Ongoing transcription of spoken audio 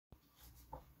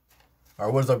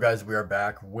Alright, what is up, guys? We are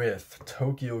back with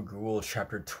Tokyo Ghoul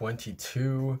chapter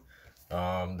 22.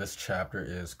 This chapter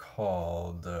is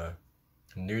called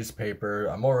Newspaper.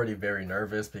 I'm already very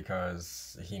nervous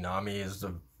because Hinami is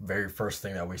the very first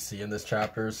thing that we see in this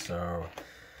chapter, so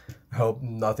I hope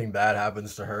nothing bad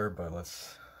happens to her, but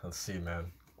let's see,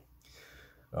 man.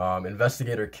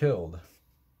 Investigator killed.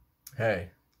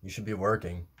 Hey, you should be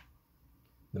working.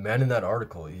 The man in that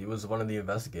article, he was one of the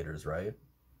investigators, right?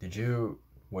 Did you...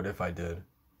 What if I did?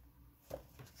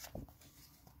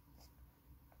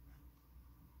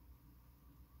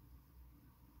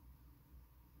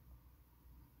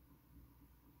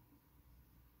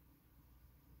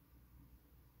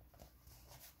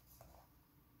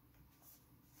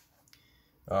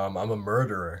 I'm a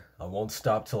murderer. I won't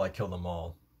stop till I kill them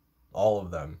all. All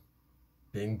of them.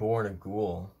 Being born a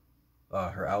ghoul,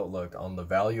 her outlook on the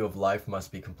value of life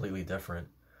must be completely different.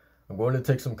 I'm going to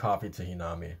take some coffee to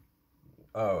Hinami.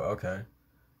 Oh, okay.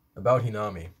 About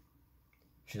Hinami.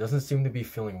 She doesn't seem to be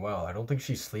feeling well. I don't think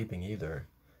she's sleeping either.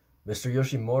 Mr.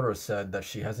 Yoshimoto said that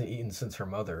she hasn't eaten since her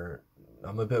mother.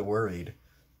 I'm a bit worried.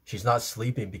 She's not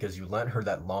sleeping because you lent her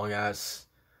that long-ass,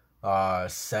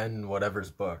 Sen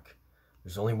whatever's book.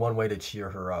 There's only one way to cheer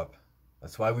her up.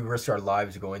 That's why we risk our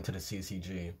lives going to the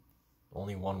CCG.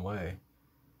 Only one way.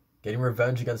 Getting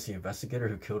revenge against the investigator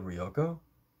who killed Ryoko?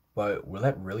 But will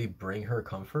that really bring her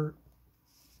comfort?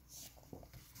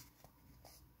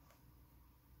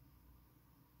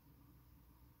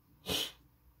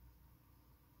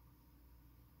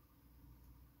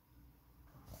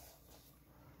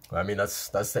 I mean, that's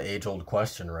the age-old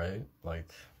question, right? Like,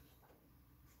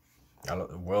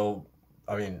 what will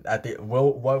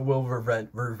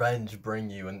revenge bring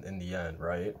you in the end,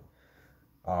 right?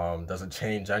 Doesn't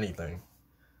change anything.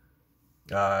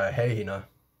 Hey, Hina.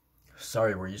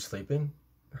 Sorry, were you sleeping?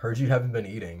 Heard you haven't been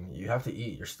eating. You have to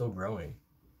eat, you're still growing.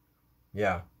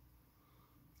 Yeah,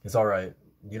 it's alright.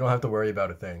 You don't have to worry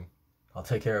about a thing. I'll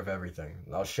take care of everything.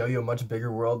 I'll show you a much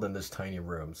bigger world than this tiny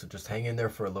room, so just hang in there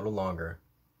for a little longer.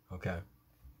 Okay.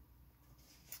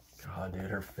 God, dude,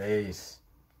 her face.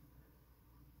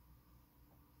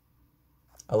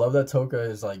 I love that Touka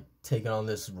is, like, taking on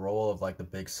this role of, like, the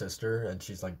big sister, and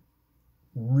she's, like,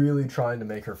 really trying to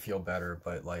make her feel better,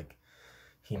 but, like,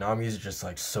 Hinami's just,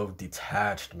 like, so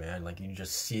detached, man. Like, you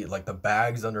just see, like, the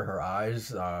bags under her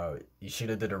eyes.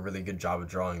 Ishida did a really good job of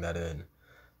drawing that in.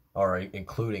 Or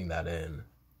including that in.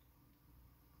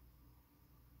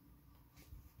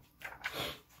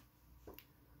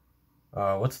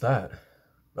 What's that?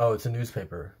 Oh, it's a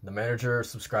newspaper. The manager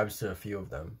subscribes to a few of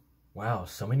them. Wow,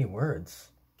 so many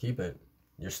words. Keep it.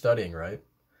 You're studying, right?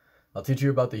 I'll teach you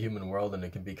about the human world, and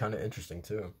it can be kind of interesting,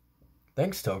 too.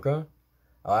 Thanks, Touka.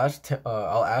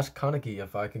 I'll ask Kaneki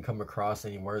if I can come across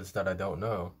any words that I don't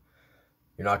know.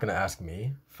 You're not gonna ask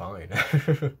me? Fine.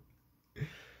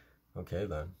 Okay,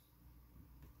 then.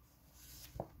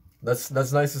 That's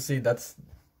nice to see. That's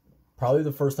probably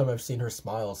the first time I've seen her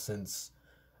smile since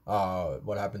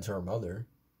what happened to her mother.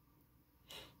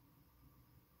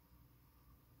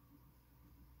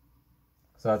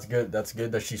 So that's good. That's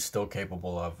good that she's still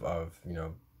capable of you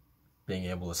know, being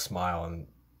able to smile and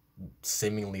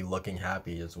seemingly looking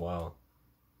happy as well.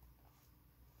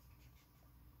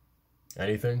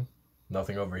 Anything?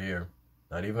 Nothing over here.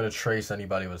 Not even a trace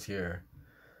anybody was here.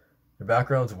 Their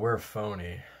backgrounds were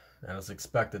phony, and as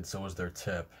expected, so was their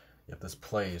tip. Yet this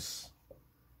place...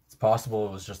 It's possible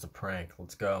it was just a prank.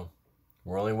 Let's go.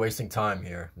 We're only wasting time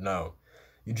here. No.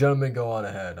 You gentlemen go on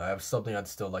ahead. I have something I'd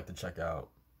still like to check out.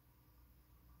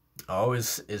 Oh,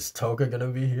 is Touka gonna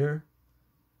be here?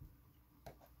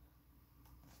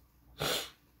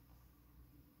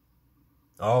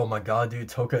 Oh my god, dude,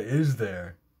 Touka is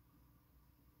there.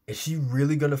 Is she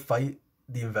really gonna fight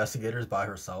the investigators by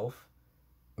herself?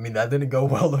 I mean, that didn't go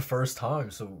well the first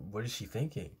time, so what is she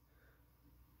thinking?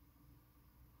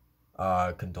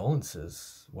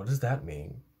 Condolences. What does that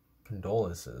mean?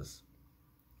 Condolences.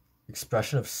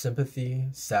 Expression of sympathy,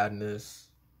 sadness.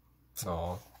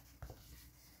 Aw.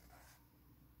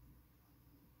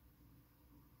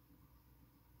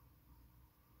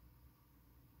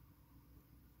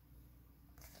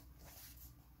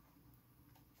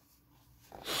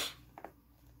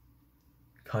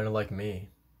 Kind of like me.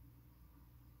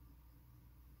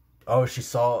 Oh, she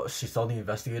saw the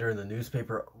investigator in the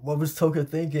newspaper. What was Touka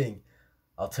thinking?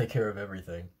 I'll take care of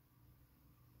everything.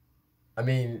 I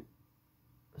mean,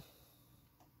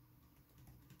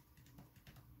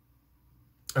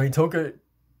 Touka.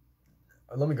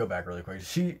 Let me go back really quick.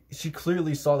 She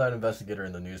clearly saw that investigator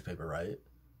in the newspaper, right?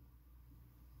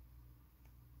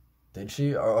 Did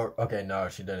she? Or okay, no,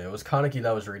 she didn't. It was Kaneki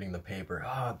that was reading the paper.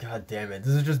 Oh, god damn it.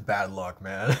 This is just bad luck,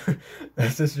 man.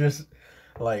 This is just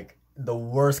like the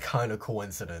worst kind of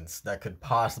coincidence that could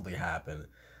possibly happen.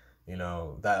 You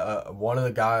know, that one of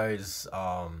the guys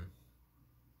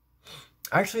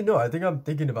actually no, I think I'm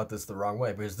thinking about this the wrong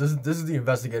way because this is the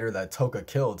investigator that Touka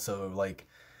killed. So like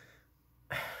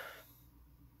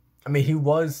I mean, he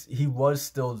was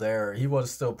still there. He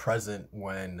was still present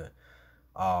when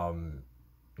um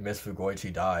Miss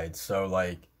Fugoichi died. So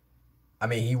like I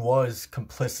mean, he was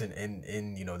complicit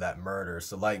in that murder.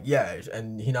 So like yeah,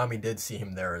 and Hinami did see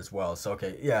him there as well. So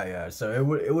okay, yeah, yeah. So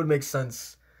it would make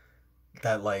sense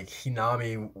that like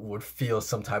Hinami would feel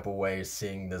some type of way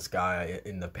seeing this guy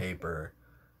in the paper.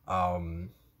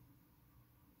 Um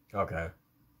okay.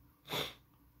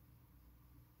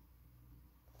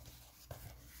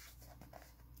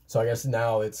 So I guess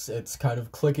now it's kind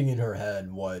of clicking in her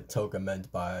head what Toka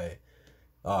meant by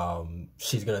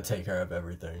she's gonna take care of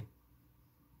everything.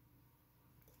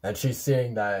 And she's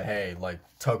seeing that hey, like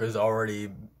Toka's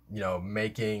already,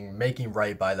 making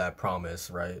right by that promise,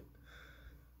 right?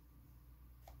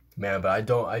 Man, but I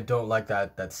don't like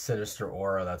that sinister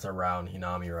aura that's around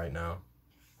Hinami right now.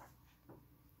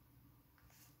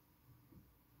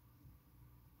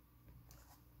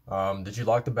 Did you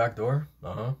lock the back door?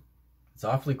 Uh-huh. It's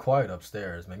awfully quiet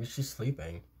upstairs. Maybe she's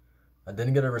sleeping. I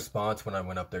didn't get a response when I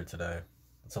went up there today.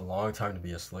 It's a long time to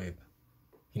be asleep.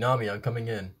 Hinami, I'm coming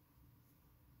in.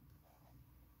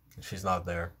 She's not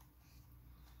there.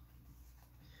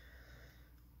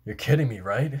 You're kidding me,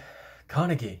 right?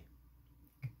 Kaneki,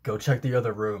 go check the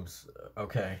other rooms.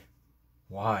 Okay.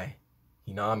 Why?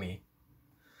 Hinami.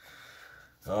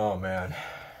 Oh man.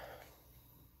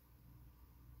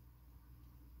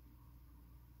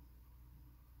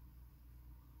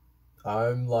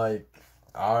 I'm like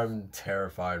I'm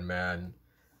terrified, man.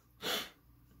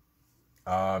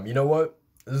 You know what?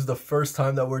 This is the first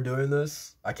time that we're doing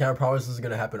this. I can't promise this is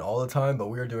gonna happen all the time, but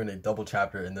we are doing a double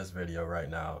chapter in this video right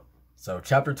now. So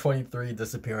chapter 23,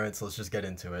 disappearance. Let's just get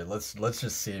into it. Let's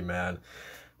just see, man.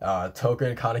 Touka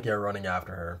and Kaneki are running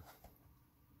after her,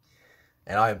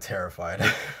 and I am terrified.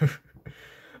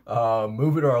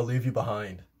 Move it or I'll leave you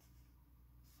behind.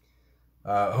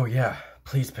 Oh yeah,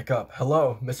 please pick up.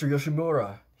 Hello, Mr.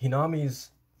 Yoshimura. Hinami's.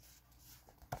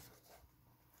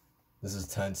 This is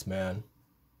tense, man.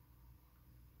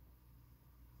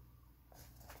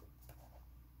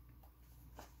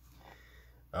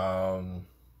 Um,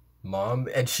 Mom,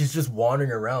 and she's just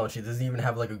wandering around. She doesn't even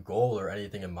have like a goal or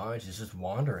anything in mind. She's just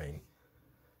wandering.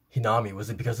 Hinami, was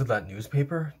it because of that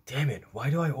newspaper? Damn it! Why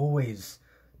do I always?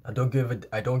 I don't give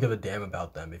a damn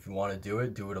about them. If you want to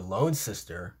do it alone,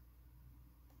 sister.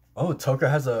 Oh, Touka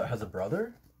has a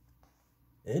brother?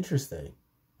 Interesting.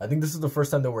 I think this is the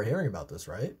first time that we're hearing about this,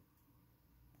 right?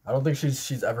 I don't think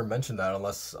she's ever mentioned that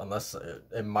unless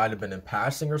it might have been in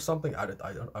passing or something. I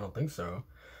don't think so.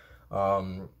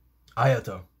 Um,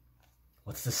 Ayato,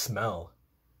 what's this smell?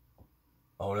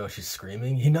 Oh no, she's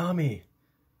screaming. Hinami,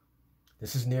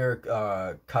 this is near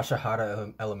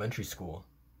Kashahara Elementary School.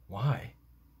 Why?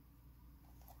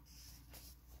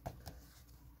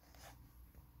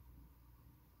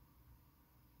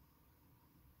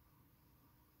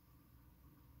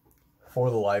 For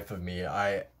the life of me,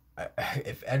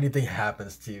 if anything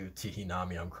happens to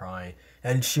Hinami, I'm crying.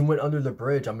 And she went under the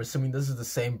bridge. I'm assuming this is the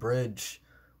same bridge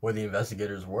where the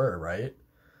investigators were, right?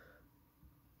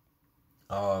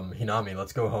 Hinami,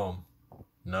 let's go home.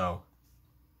 No.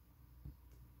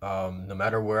 No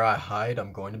matter where I hide,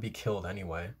 I'm going to be killed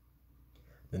anyway.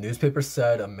 The newspaper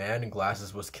said a man in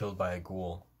glasses was killed by a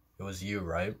ghoul. It was you,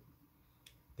 right?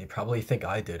 They probably think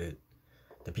I did it.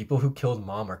 The people who killed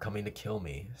Mom are coming to kill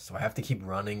me, so I have to keep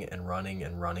running and running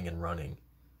and running and running.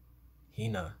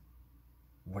 Hina,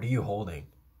 what are you holding?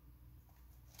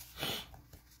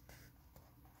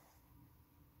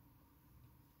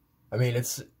 I mean,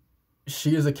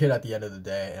 she is a kid at the end of the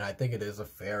day, and I think it is a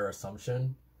fair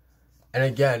assumption. And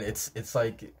again, it's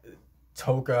like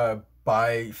Touka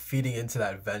by feeding into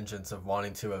that vengeance of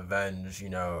wanting to avenge,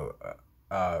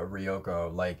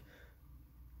 Ryoko, like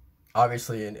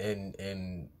obviously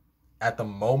in at the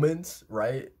moment,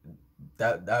 right?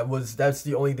 That's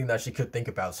the only thing that she could think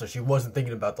about. So she wasn't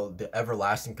thinking about the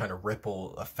everlasting kind of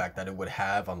ripple effect that it would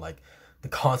have on like the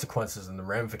consequences and the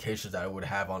ramifications that it would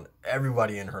have on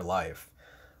everybody in her life.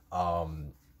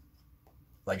 Um,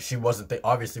 like she wasn't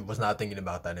obviously was not thinking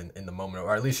about that in the moment,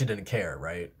 or at least she didn't care,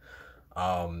 right?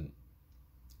 Um,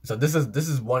 so this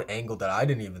is one angle that I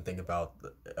didn't even think about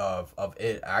of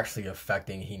it actually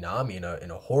affecting Hinami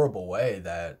in a horrible way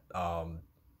that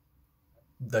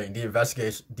the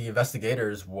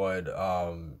investigators would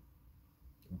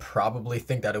probably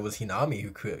think that it was Hinami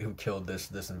who killed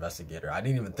this investigator. I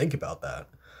didn't even think about that.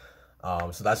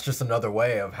 So that's just another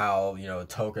way of how, you know,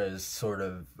 Touka is sort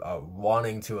of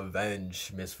wanting to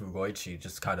avenge Miss Fugoichi,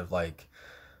 just kind of like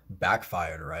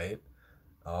backfired, right?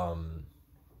 Um,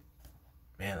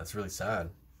 Man, that's really sad.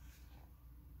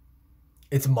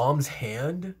 It's mom's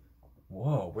hand?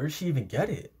 Whoa, where did she even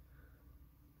get it?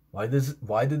 Why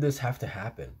did this have to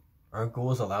happen? Aren't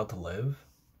ghouls allowed to live?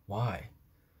 Why?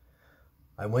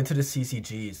 I went to the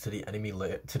CCGs to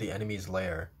the enemy's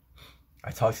lair. I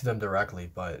talked to them directly,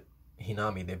 but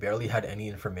Hinami, they barely had any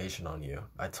information on you.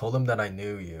 I told them that I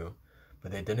knew you,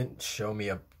 but they didn't show me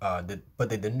a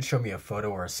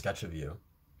photo or a sketch of you.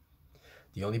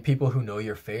 The only people who know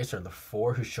your face are the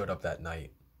four who showed up that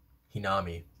night.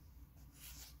 Hinami.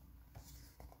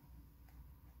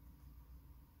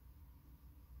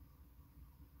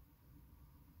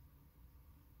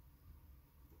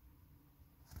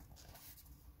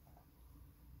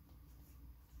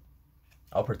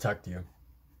 I'll protect you.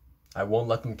 I won't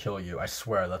let them kill you. I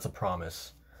swear, that's a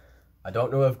promise. I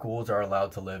don't know if ghouls are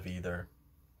allowed to live either,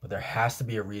 but there has to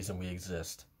be a reason we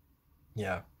exist.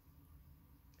 Yeah.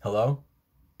 Hello?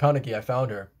 Kaneki, I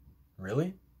found her.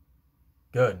 Really?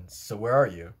 Good. So where are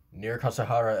you? Near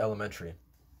Kasahara Elementary.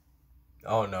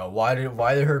 Oh no, why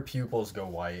did her pupils go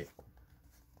white?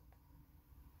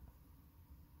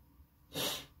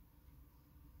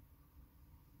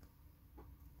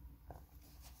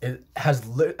 It has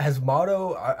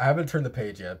Mato. I haven't turned the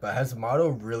page yet, but has Mato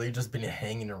really just been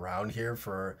hanging around here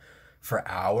for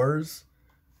hours?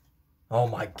 Oh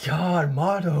my god,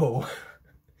 Mato!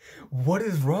 What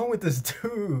is wrong with this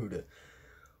dude?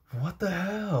 What the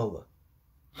hell?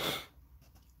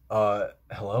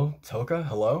 Hello, Touka.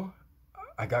 Hello.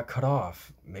 I got cut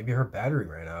off. Maybe her battery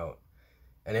ran out.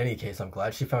 In any case, I'm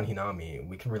glad she found Hinami.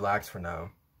 We can relax for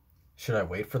now. Should I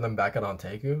wait for them back at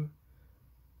Onteku?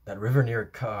 That river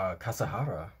near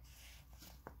Kasahara.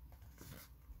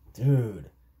 Dude.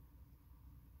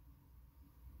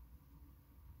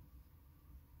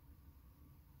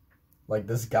 Like,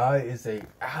 this guy is a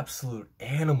absolute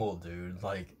animal, dude.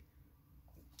 Like,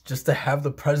 just to have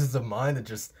the presence of mind to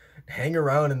just hang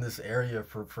around in this area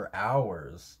for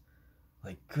hours.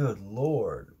 Like, good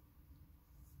lord.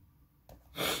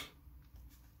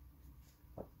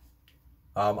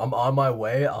 I'm on my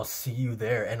way. I'll see you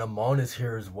there. And Amon is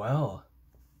here as well.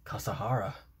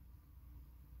 Kasahara.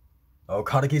 Oh,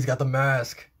 Kaneki's got the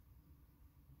mask.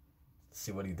 Let's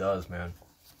see what he does, man.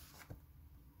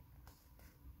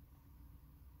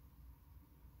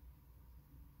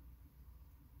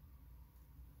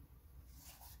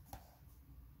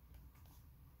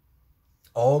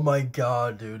 Oh my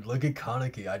god, dude. Look at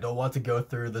Kaneki. I don't want to go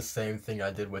through the same thing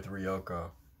I did with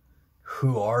Ryoko.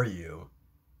 Who are you?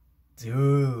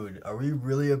 Dude, are we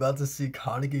really about to see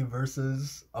Kaneki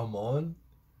versus Amon?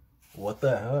 What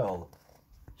the hell?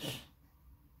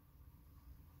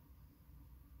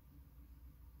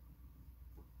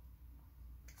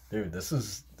 Dude, this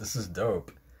is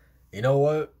dope. You know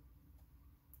what?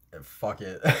 Fuck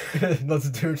it. Let's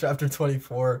do chapter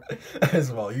 24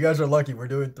 as well. You guys are lucky. We're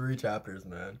doing 3 chapters,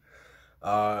 man.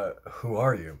 Who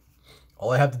are you?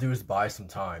 All I have to do is buy some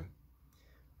time.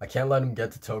 I can't let him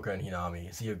get to Touka and Hinami.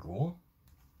 Is he a ghoul?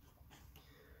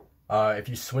 If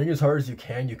you swing as hard as you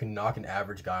can knock an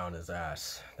average guy on his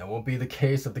ass. That won't be the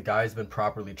case if the guy's been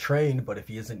properly trained, but if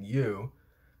he isn't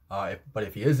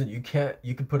if he isn't, you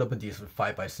can put up a decent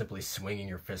fight by simply swinging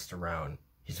your fist around.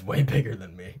 He's way bigger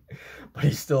than me, but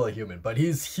he's still a human. But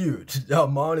he's huge.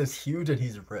 Amon is huge and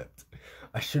he's ripped.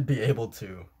 I should be able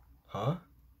to, huh?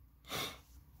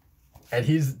 And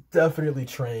he's definitely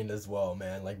trained as well,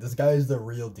 man. Like, this guy is the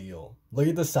real deal. Look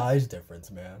at the size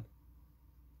difference, man.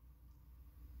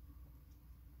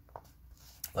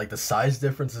 Like, the size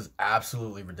difference is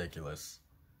absolutely ridiculous.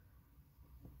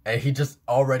 And he just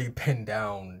already pinned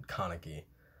down Kaneki.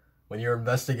 When you're an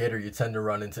investigator, you tend to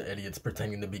run into idiots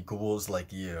pretending to be ghouls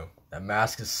like you. That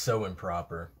mask is so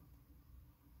improper.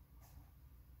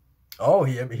 Oh,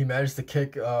 he managed to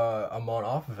kick Amon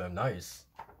off of him. Nice.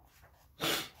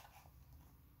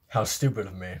 How stupid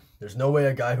of me. There's no way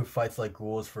a guy who fights like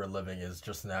ghouls for a living is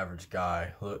just an average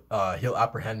guy. He'll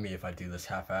apprehend me if I do this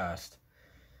half-assed.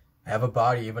 I have a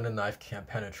body even a knife can't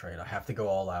penetrate. I have to go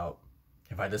all out.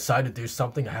 If I decide to do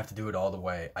something, I have to do it all the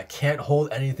way. I can't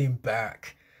hold anything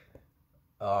back.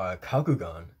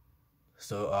 Kakugan.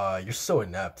 So, you're so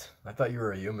inept. I thought you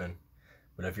were a human.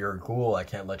 But if you're a ghoul, I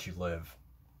can't let you live.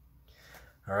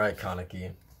 Alright,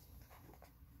 Kaneki.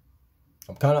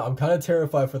 I'm kind of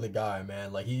terrified for the guy,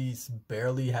 man. Like, he's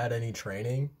barely had any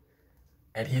training.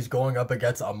 And he's going up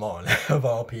against Amon, of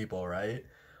all people, right?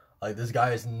 Like, this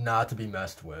guy is not to be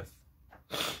messed with.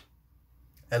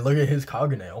 And look at his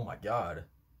Kagune. Oh my god.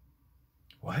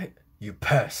 What? You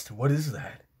pest. What is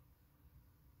that?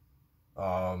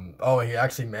 Oh, he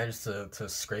actually managed to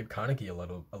scrape Kaneki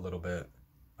a little bit.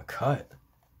 A cut.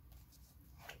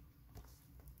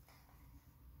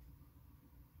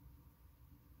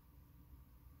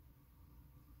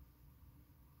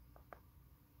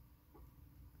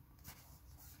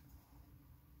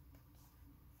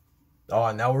 Oh,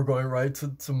 and now we're going right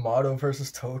to Mato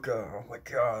versus Touka. Oh my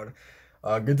god.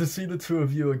 Good to see the two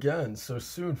of you again so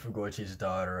soon, Fugoichi's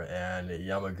daughter and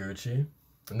Yamaguchi.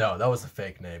 No, that was a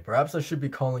fake name. Perhaps I should be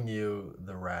calling you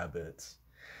the Rabbit.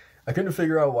 I couldn't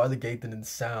figure out why the gate didn't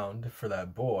sound for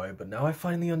that boy, but now I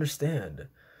finally understand.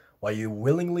 Why you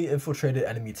willingly infiltrated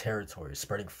enemy territory,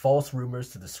 spreading false rumors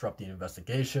to disrupt the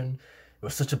investigation. It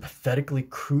was such a pathetically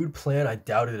crude plan, I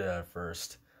doubted it at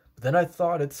first. But then I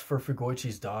thought it's for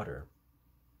Fugoichi's daughter.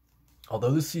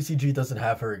 Although the CCG doesn't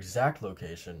have her exact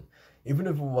location, even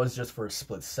if it was just for a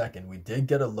split second, we did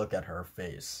get a look at her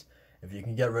face. If you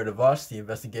can get rid of us, the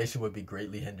investigation would be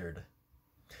greatly hindered.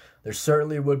 There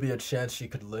certainly would be a chance she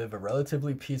could live a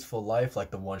relatively peaceful life like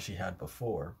the one she had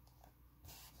before.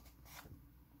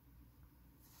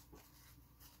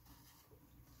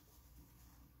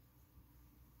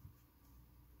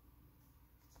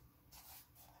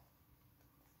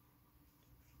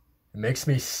 It makes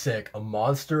me sick. A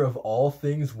monster of all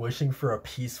things wishing for a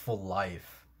peaceful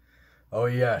life. Oh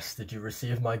yes, did you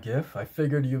receive my gift? I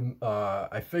figured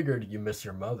you miss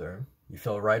your mother. You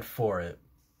fell right for it.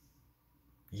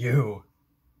 You.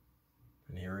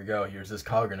 And here we go. Here's this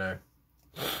Kagune.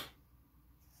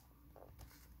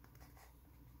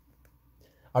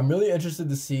 I'm really interested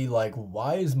to see, like,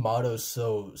 why is Mato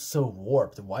so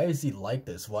warped? Why is he like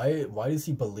this? Why does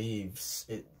he believe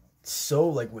it so,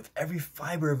 like, with every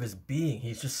fiber of his being?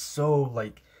 He's just so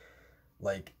like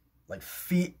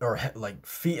feet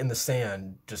feet in the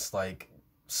sand, just like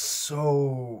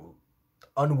so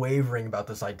unwavering about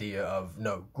this idea of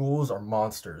no, ghouls are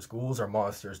monsters. Ghouls are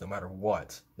monsters no matter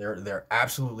what. They're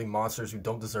absolutely monsters who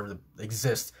don't deserve to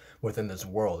exist within this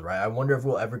world, right? I wonder if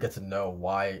we'll ever get to know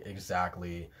why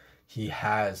exactly he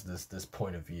has this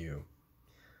point of view.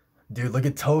 Dude, look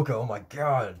at Touka. Oh my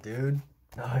god, dude.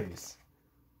 Nice.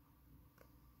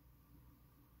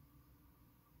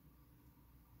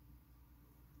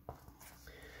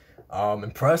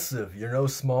 Impressive. You're no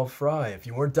small fry. If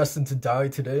you weren't destined to die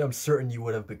today, I'm certain you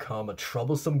would have become a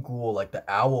troublesome ghoul like the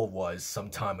owl was some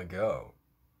time ago.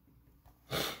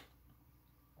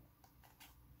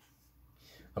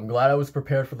 I'm glad I was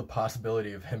prepared for the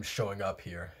possibility of him showing up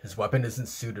here. His weapon isn't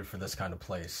suited for this kind of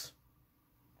place.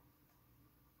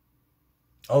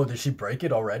 Oh, did she break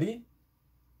it already?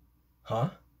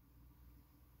 Huh?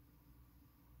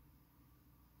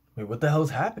 Wait, what the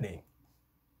hell's happening?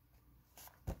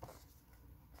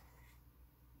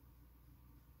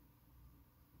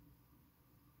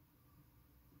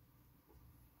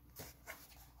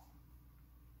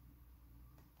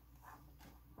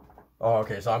 Oh,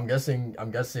 okay, so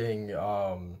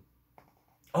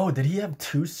oh, did he have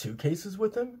two suitcases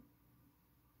with him?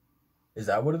 Is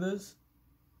that what it is?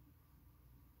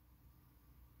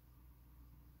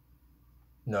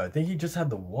 No, I think he just had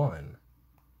the one.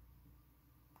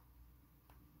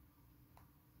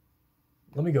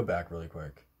 Let me go back really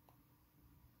quick.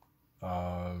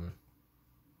 Um,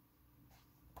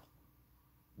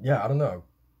 yeah, I don't know.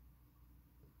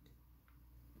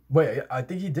 Wait, I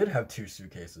think he did have two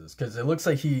suitcases because it looks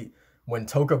like when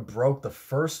Touka broke the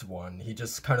first one, he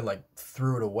just kind of like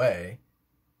threw it away,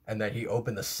 and then he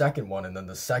opened the second one, and then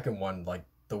the second one, like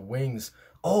the wings.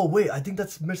 Oh wait, I think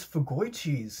that's Miss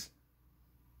Fugoichi's.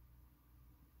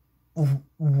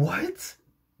 What?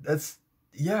 That's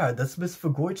yeah, that's Miss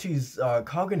Fugoichi's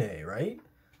Kagune, right?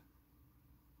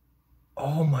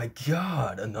 Oh my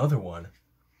god, another one.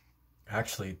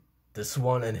 Actually, this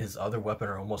one and his other weapon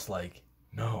are almost like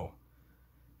no.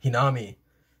 Hinami,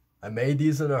 I made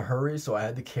these in a hurry, so I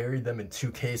had to carry them in two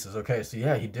cases. Okay, so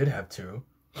yeah, he did have two.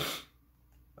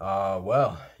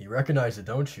 Well, you recognize it,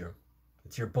 don't you?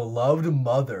 It's your beloved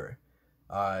mother.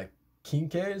 Uh,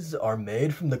 Kinkes are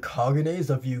made from the Kagunes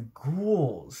of you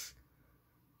ghouls.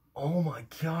 Oh my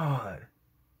god.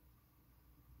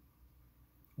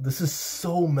 This is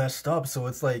so messed up. So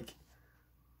it's like,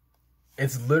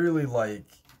 it's literally like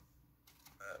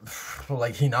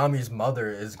Hinami's mother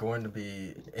is going to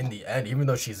be in the end, even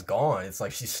though she's gone. It's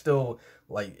like she's still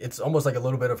like it's almost like a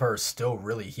little bit of her still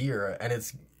really here, and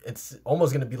it's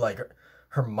almost gonna be like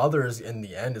her mother's in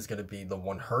the end is gonna be the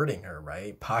one hurting her,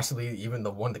 right? Possibly even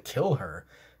the one to kill her.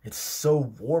 It's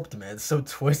so warped, man. It's so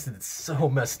twisted. It's so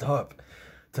messed up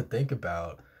to think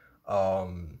about.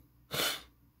 Um,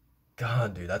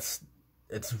 God, dude, it's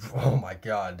oh my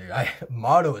god, dude.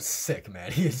 Mato is sick,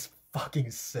 man. He is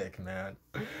fucking sick, man.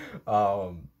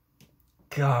 Um,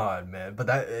 God, man,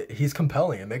 but he's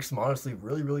compelling. It makes him honestly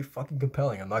really, really fucking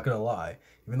compelling. I'm not gonna lie.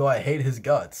 Even though I hate his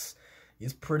guts,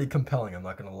 he's pretty compelling. I'm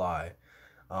not gonna lie.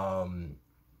 Um,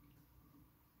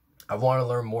 I want to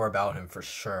learn more about him for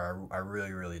sure. I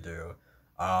really, really do.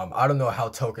 I don't know how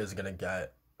Touka is gonna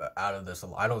get out of this.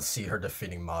 I don't see her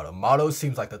defeating Mato. Mato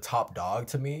seems like the top dog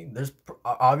to me. There's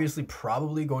obviously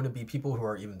probably going to be people who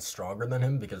are even stronger than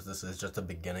him because this is just the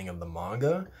beginning of the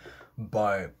manga,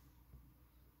 but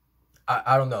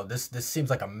I don't know. This seems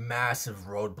like a massive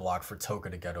roadblock for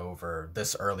Touka to get over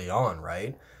this early on,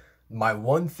 right? My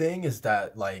one thing is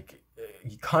that like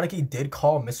Kaneki did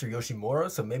call Mr. Yoshimura,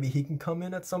 so maybe he can come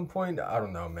in at some point. I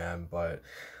don't know, man. But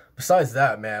besides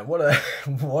that, man, what a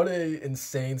what a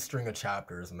insane string of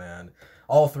chapters, man.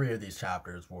 All three of these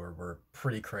chapters were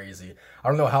pretty crazy. I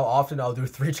don't know how often I'll do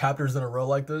three chapters in a row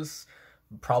like this.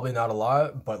 Probably not a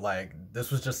lot, but like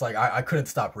this was just like I couldn't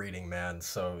stop reading, man.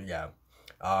 So yeah.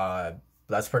 Uh,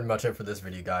 that's pretty much it for this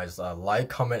video, guys. Like,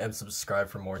 comment, and subscribe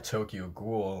for more Tokyo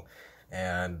Ghoul.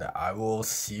 And I will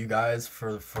see you guys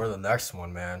for the next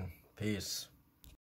one, man. Peace.